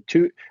 It was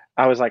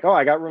I was like, oh,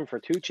 I got room for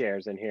 2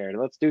 chairs in here.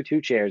 Let's do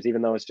 2 chairs,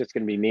 even though it's just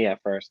going to be me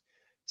at first.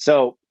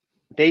 So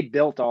they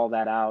built all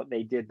that out.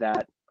 They did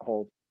that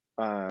whole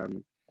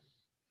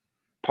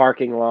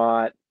parking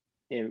lot,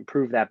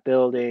 improve that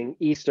building.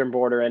 Eastern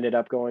Border ended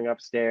up going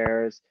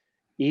upstairs.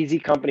 Easy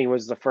Company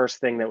was the first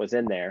thing that was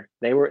in there.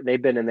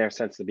 They've been in there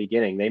since the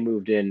beginning. They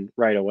moved in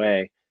right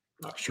away.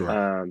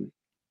 Sure.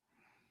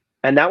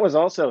 And that was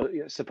also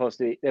supposed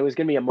to be, there was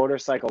going to be a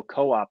motorcycle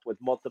co-op with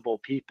multiple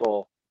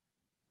people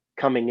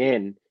coming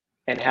in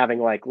and having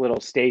like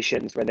little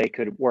stations where they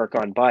could work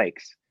on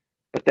bikes.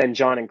 But then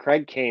John and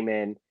Craig came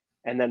in,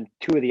 and then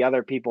 2 of the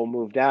other people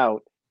moved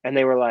out, and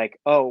they were like,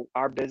 oh,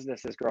 our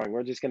business is growing.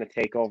 We're just going to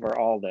take over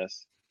all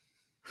this.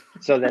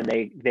 So then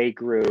they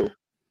grew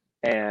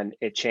and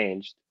it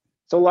changed.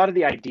 So a lot of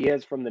the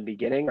ideas from the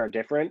beginning are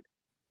different.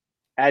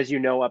 As you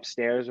know,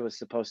 upstairs was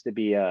supposed to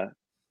be a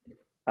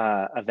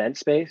event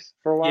space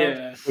for a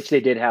while, which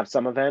they did have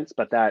some events,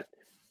 but that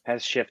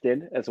has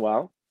shifted as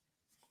well.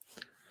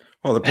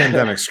 Well, the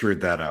pandemic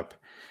screwed that up.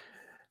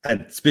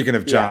 And speaking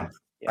of John,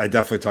 Yeah. I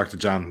definitely talked to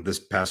John this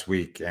past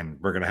week, and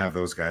we're going to have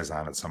those guys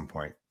on at some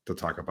point to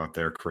talk about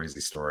their crazy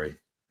story.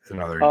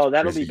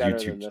 That'll be better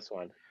than this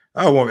one.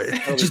 Oh, well,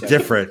 it's just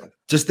different.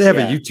 Just they have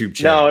a YouTube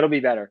channel. No, it'll be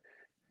better.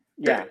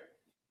 Yeah.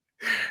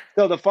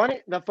 So the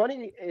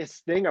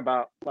funniest thing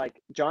about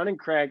like John and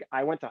Craig,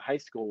 I went to high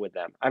school with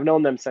them. I've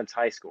known them since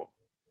high school.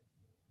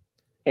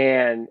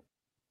 And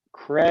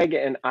Craig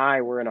and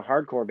I were in a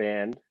hardcore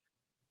band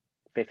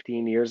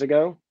 15 years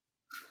ago.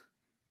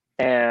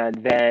 And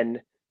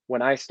then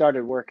when I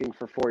started working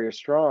for 4 Year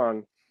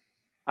Strong,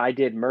 I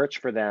did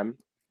merch for them.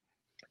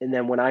 And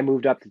then when I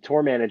moved up to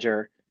tour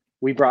manager,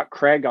 we brought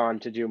Craig on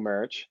to do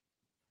merch.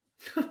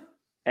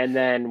 And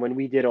then when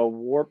we did a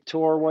Warped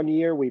Tour one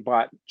year, we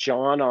brought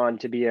John on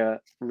to be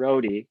a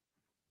roadie.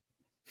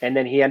 And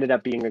then he ended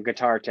up being a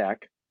guitar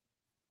tech.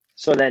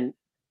 So then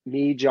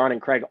me, John,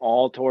 and Craig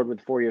all toured with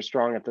 4 Year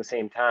Strong at the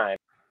same time.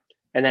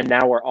 And then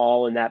now we're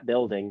all in that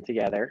building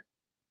together.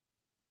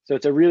 So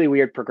it's a really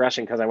weird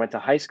progression because I went to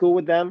high school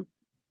with them.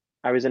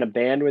 I was in a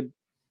band with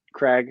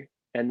Craig,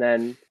 and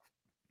then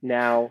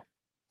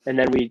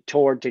we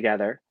toured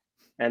together.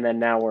 And then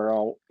now we're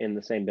all in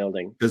the same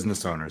building.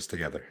 Business owners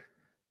together.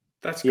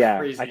 That's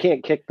crazy. I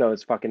can't kick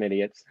those fucking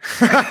idiots.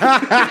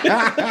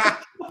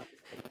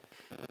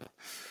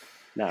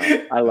 No,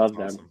 I love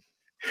them. Awesome.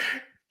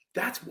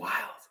 That's wild.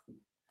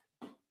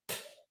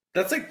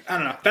 That's like, I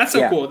don't know. That's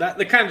so cool. That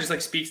kind of just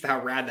like speaks to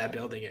how rad that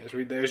building is.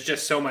 There's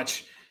just so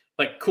much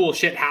like cool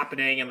shit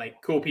happening and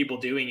like cool people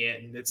doing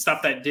it. And it's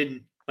stuff that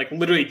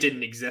literally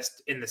didn't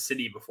exist in the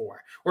city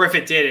before. Or if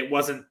it did, it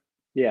wasn't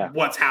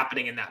what's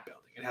happening in that building.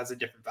 It has a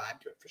different vibe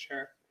to it for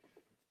sure.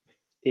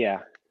 Yeah.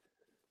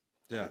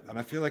 Yeah, and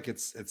I feel like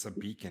it's a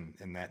beacon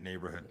in that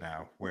neighborhood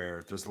now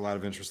where there's a lot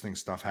of interesting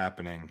stuff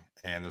happening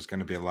and there's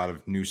going to be a lot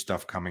of new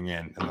stuff coming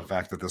in. And the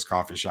fact that this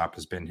coffee shop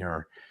has been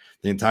here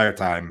the entire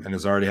time and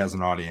already has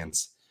an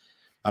audience,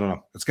 I don't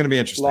know. It's going to be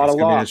interesting. It's going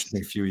to be an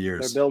interesting few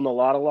years. They're building a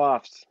lot of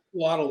lofts. A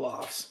lot of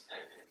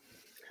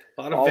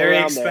very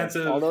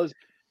expensive.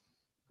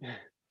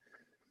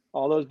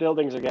 All those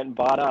buildings are getting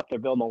bought up. They're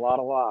building a lot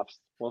of lofts.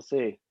 We'll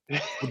see.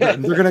 They're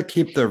going to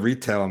keep the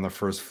retail on the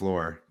first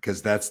floor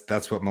because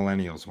that's what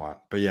millennials want.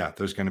 But yeah,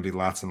 there's going to be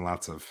lots and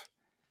lots of,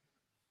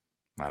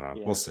 I don't know.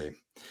 Yeah. We'll see.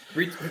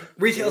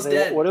 Retail's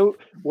dead. What do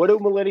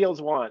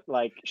millennials want?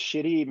 Like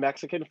shitty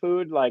Mexican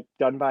food, like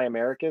done by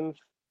Americans?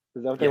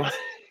 Is that what they want?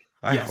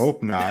 I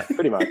hope not.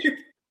 Pretty much.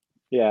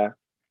 Yeah.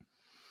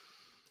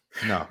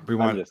 No, we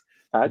want.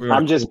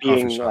 I'm just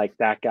being like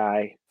that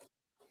guy.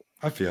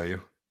 I feel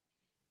you.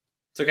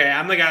 It's okay.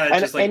 I'm the guy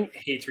that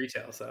hates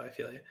retail, so I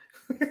feel you.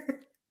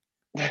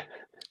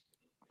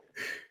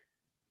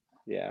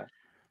 Yeah.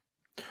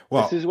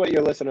 Well, this is what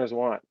your listeners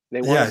want.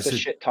 They want us to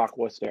shit talk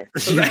Worcester.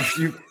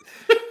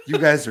 You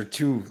guys are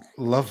too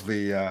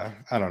lovely. I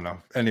don't know.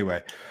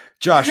 Anyway,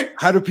 Josh,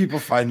 how do people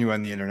find you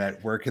on the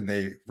internet? Where can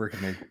they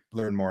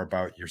learn more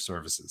about your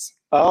services?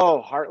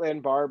 Oh,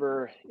 Heartland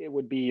Barber. It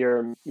would be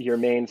your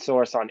main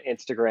source on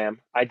Instagram.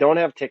 I don't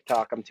have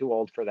TikTok. I'm too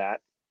old for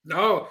that.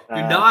 No,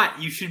 you're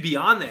not. You should be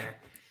on there.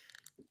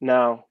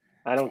 No,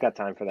 I don't got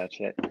time for that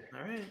shit.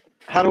 All right.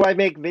 How do I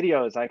make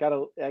videos? I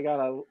gotta.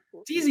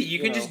 It's easy. You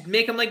can just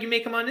make them like you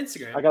make them on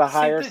Instagram. I gotta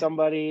hire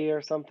somebody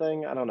or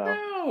something. I don't know.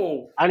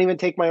 No. I don't even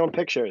take my own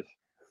pictures.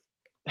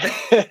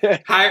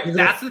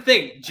 That's the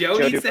thing. Joe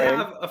needs to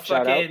have a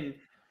fucking.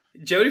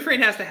 Joe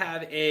Dufresne has to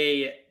have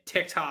a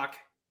TikTok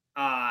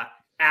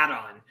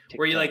add-on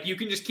where you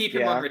can just keep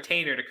him on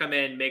retainer to come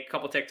in, make a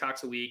couple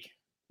TikToks a week.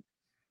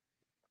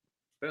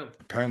 Boom.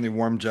 Apparently,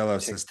 Warm Jello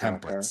says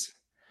templates.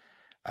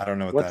 I don't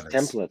know what that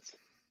is. Templates?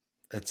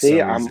 It's See,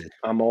 so easy.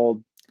 I'm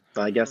old.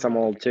 I guess I'm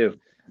old too.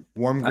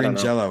 Warm Green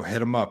Jello.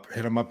 Hit him up.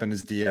 Hit him up in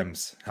his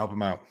DMs. Help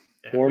him out.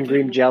 Yeah, Warm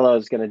Green Jello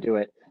is gonna do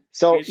it.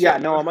 So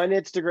I'm on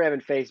Instagram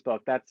and Facebook.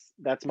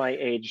 That's my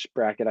age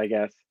bracket, I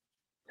guess.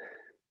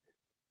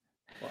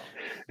 Well,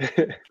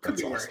 could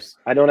be worse.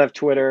 I don't have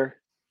Twitter.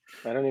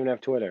 I don't even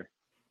have Twitter.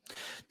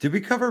 Did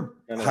we cover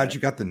how'd you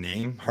got the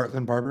name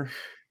Heartland Barber?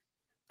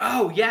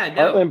 Oh yeah,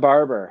 no. Heartland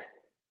Barber.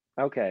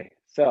 Okay,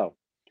 so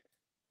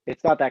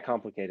it's not that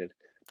complicated,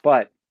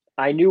 but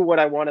I knew what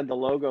I wanted the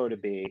logo to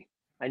be.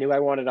 I knew I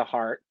wanted a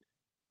heart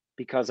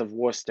because of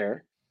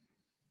Worcester,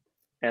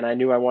 and I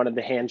knew I wanted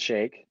the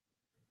handshake.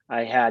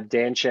 I had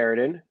Dan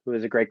Sheridan, who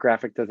is a great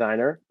graphic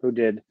designer, who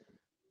did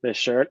this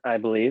shirt, I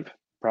believe,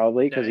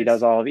 probably because he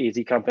does all of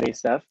Easy Company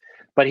stuff.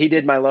 But he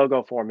did my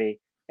logo for me,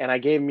 and I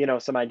gave him,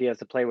 some ideas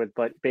to play with.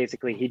 But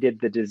basically, he did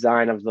the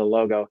design of the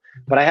logo.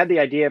 But I had the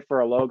idea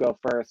for a logo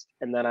first,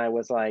 and then I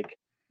was like,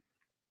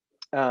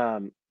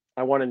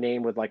 I want a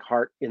name with like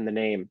heart in the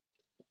name.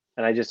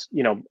 And I just,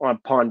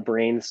 upon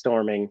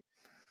brainstorming,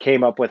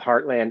 came up with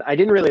Heartland. I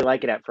didn't really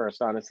like it at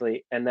first,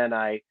 honestly. And then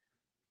I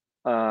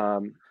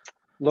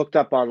looked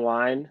up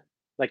online,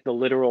 like the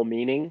literal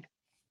meaning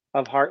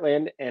of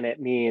Heartland. And it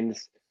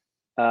means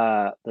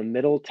the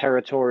middle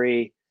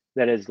territory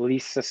that is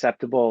least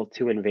susceptible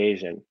to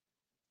invasion.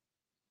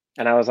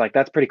 And I was like,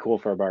 that's pretty cool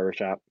for a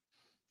barbershop.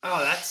 Oh,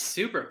 that's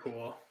super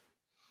cool.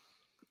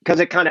 because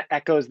it kind of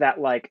echoes that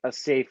like a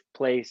safe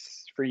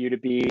place for you to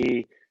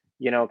be,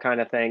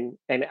 kind of thing.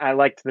 And I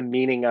liked the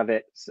meaning of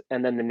it.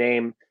 And then the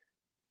name,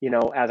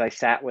 as I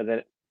sat with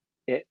it,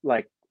 it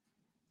like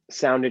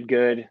sounded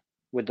good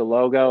with the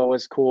logo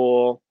was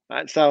cool.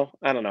 So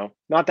I don't know,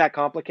 not that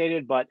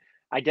complicated, but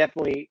I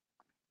definitely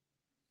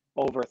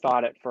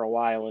overthought it for a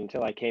while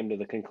until I came to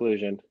the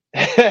conclusion.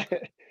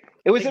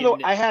 It was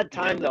I had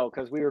time though,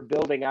 because we were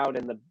building out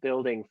in the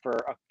building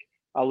for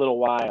a little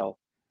while.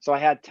 So I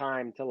had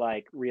time to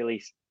like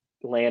really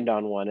land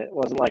on one. It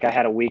wasn't like I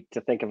had a week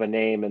to think of a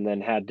name and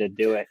then had to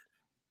do it.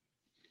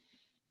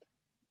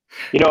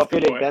 If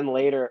it had been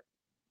later,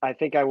 I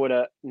think I would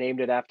have named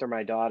it after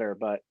my daughter,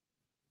 but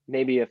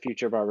maybe a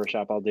future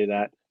barbershop I'll do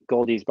that.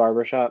 Goldie's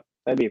Barbershop.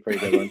 That'd be a pretty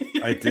good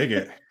one. I dig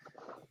it.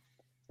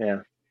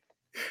 Yeah.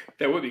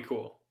 That would be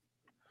cool.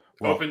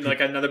 Well, open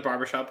like another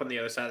barbershop on the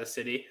other side of the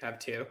city. Have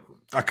two.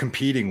 A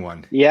competing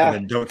one. Yeah. And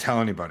then don't tell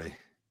anybody.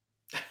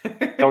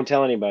 Don't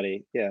tell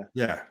anybody. Yeah.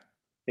 Yeah.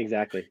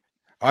 Exactly.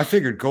 I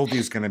figured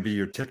Goldie's going to be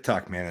your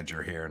TikTok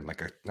manager here in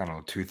like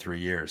 2-3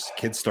 years.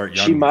 Kids start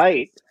young. She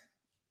might.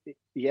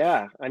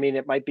 Yeah. I mean,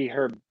 it might be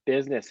her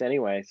business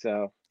anyway.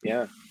 So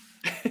yeah.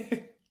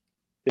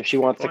 If she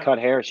wants to cut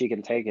hair, she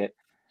can take it.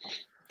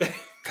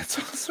 That's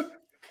awesome.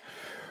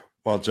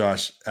 Well,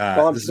 Josh,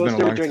 I'm this supposed has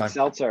been a long to drink time.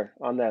 seltzer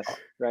on this,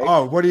 right?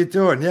 Oh, what are you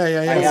doing? Yeah.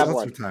 I have Seltzer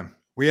one. time.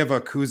 We have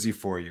a koozie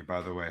for you,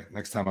 by the way.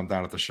 Next time I'm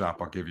down at the shop,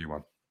 I'll give you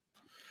one.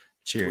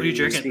 Cheers. What are you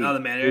drinking? Oh, the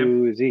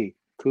mandarin. Koozie.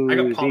 I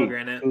got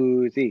pomegranate.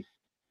 Koozie.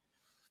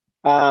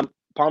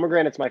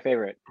 Pomegranate's my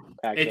favorite,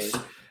 actually.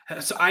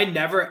 So I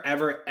never,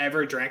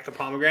 ever drank the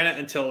pomegranate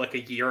until like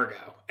a year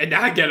ago. And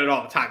now I get it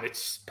all the time.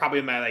 It's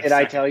probably my like. Did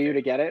I tell you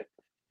to get it?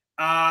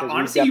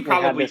 Honestly, you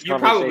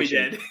probably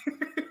did.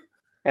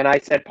 And I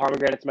said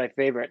pomegranate's my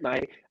favorite.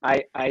 And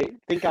I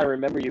think I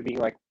remember you being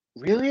like,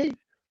 really?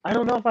 I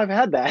don't know if I've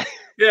had that.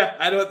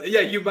 Yeah,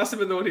 you must have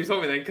been the one who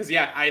told me then. Because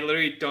I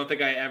literally don't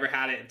think I ever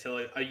had it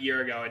until a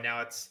year ago. And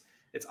now it's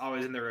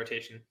always in the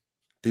rotation.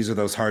 These are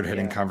those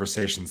hard-hitting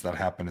conversations that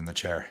happen in the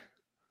chair.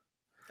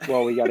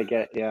 Well, we got to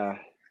get,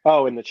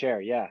 Oh, in the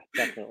chair. Yeah,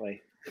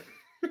 definitely.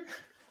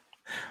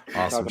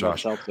 Awesome,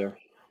 Josh.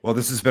 Well,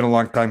 this has been a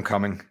long time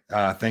coming.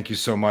 Thank you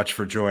so much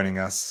for joining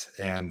us.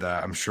 And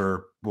I'm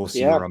sure we'll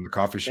see you around the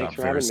coffee shop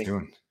very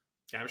soon.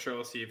 Yeah, I'm sure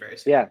we'll see you very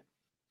soon. Yeah.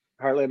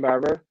 Heartland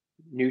Barber,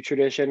 New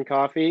Tradition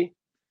Coffee,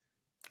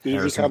 Easy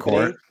Harrison Company.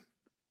 Court.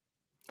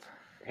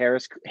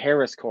 Harris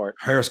Court.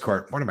 Harris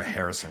Court. What am I?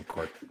 Harrison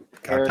Court.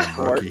 Harris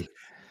Court.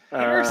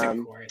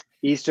 Harrison Court.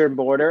 Eastern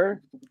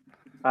Border.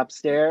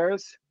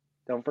 Upstairs.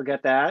 Don't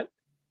forget that.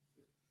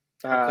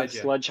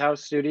 Sludge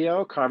House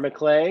Studio. Karma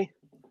Clay.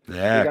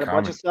 Yeah. We got a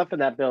bunch of stuff in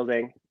that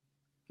building.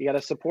 You got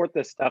to support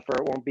this stuff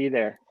or it won't be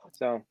there.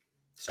 So.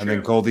 And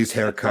then Goldie's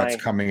haircuts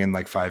coming in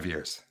like 5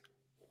 years.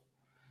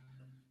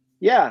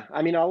 Yeah.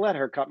 I mean, I'll let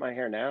her cut my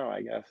hair now,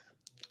 I guess.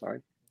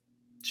 Fine.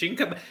 She can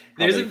cut.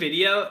 There's a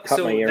video.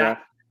 So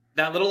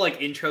that little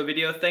like intro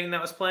video thing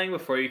that was playing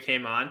before you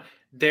came on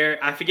there.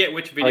 I forget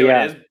which video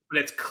it is,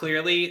 but it's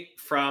clearly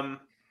from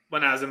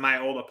when I was in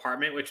my old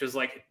apartment, which was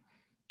like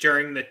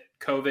during the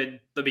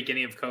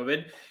beginning of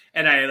COVID.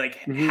 And I like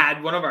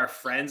had one of our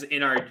friends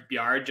in our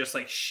yard just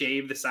like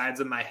shave the sides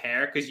of my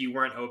hair because you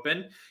weren't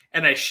open.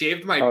 And I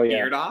shaved my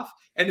beard off.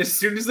 And as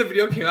soon as the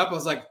video came up, I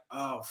was like,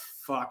 oh,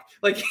 fuck.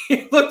 Like,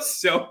 it looked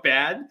so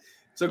bad.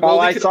 So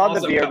I saw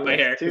the beard my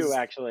hair too,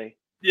 actually.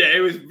 Yeah, it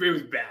was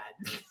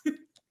bad.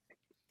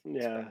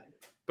 Yeah.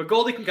 But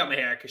Goldie can cut my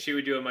hair because she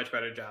would do a much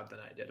better job than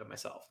I did of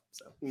myself.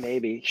 So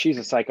maybe. She's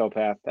a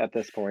psychopath at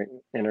this point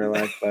in her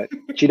life. But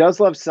she does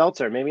love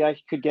seltzer. Maybe I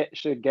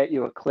should get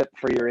you a clip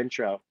for your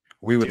intro.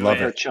 We would love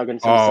it. Chugging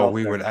some seltzer.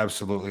 We would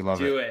absolutely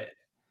love it. Do it.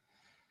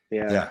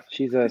 Yeah.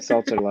 She's a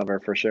seltzer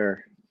lover for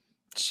sure.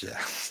 Yeah.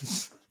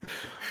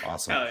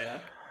 Awesome. Hell yeah.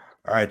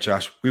 All right,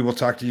 Josh. We will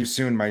talk to you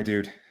soon, my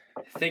dude.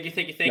 Thank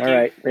you. All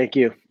right. Thank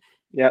you.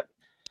 Yep.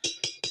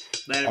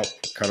 Later. Oh,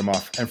 cut him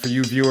off. And for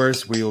you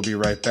viewers, we will be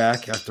right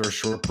back after a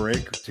short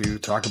break to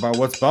talk about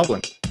what's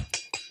bubbling.